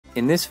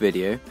In this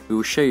video, we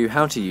will show you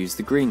how to use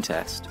the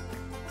Greentest.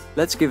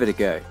 Let's give it a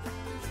go.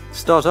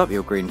 Start up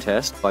your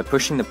Greentest by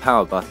pushing the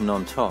power button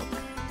on top.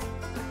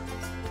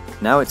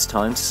 Now it's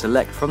time to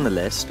select from the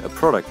list a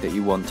product that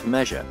you want to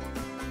measure.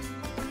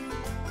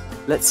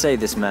 Let's say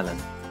this melon.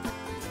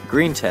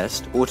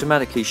 Greentest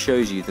automatically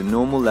shows you the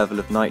normal level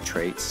of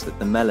nitrates that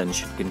the melon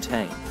should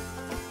contain.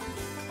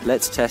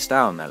 Let's test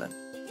our melon.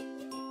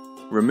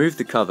 Remove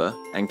the cover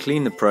and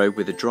clean the probe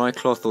with a dry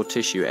cloth or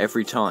tissue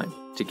every time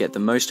to get the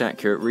most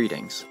accurate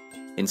readings.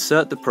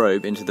 Insert the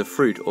probe into the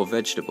fruit or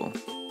vegetable.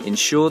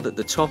 Ensure that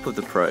the top of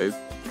the probe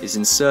is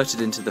inserted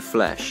into the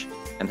flesh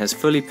and has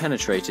fully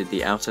penetrated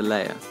the outer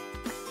layer.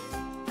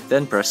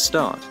 Then press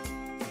start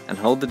and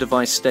hold the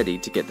device steady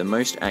to get the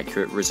most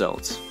accurate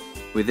results.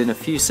 Within a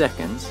few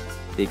seconds,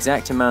 the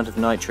exact amount of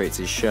nitrates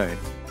is shown,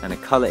 and a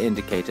color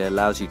indicator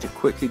allows you to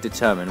quickly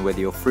determine whether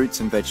your fruits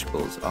and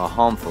vegetables are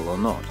harmful or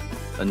not.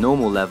 A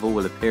normal level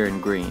will appear in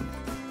green,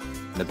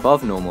 an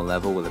above normal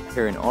level will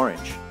appear in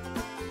orange,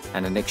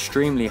 and an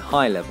extremely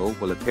high level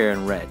will appear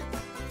in red.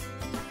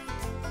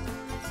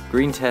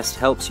 Greentest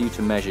helps you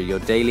to measure your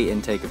daily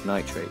intake of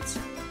nitrates.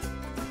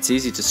 It's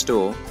easy to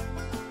store,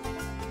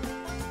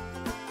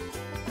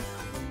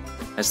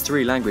 has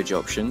 3 language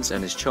options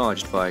and is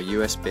charged via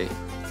USB.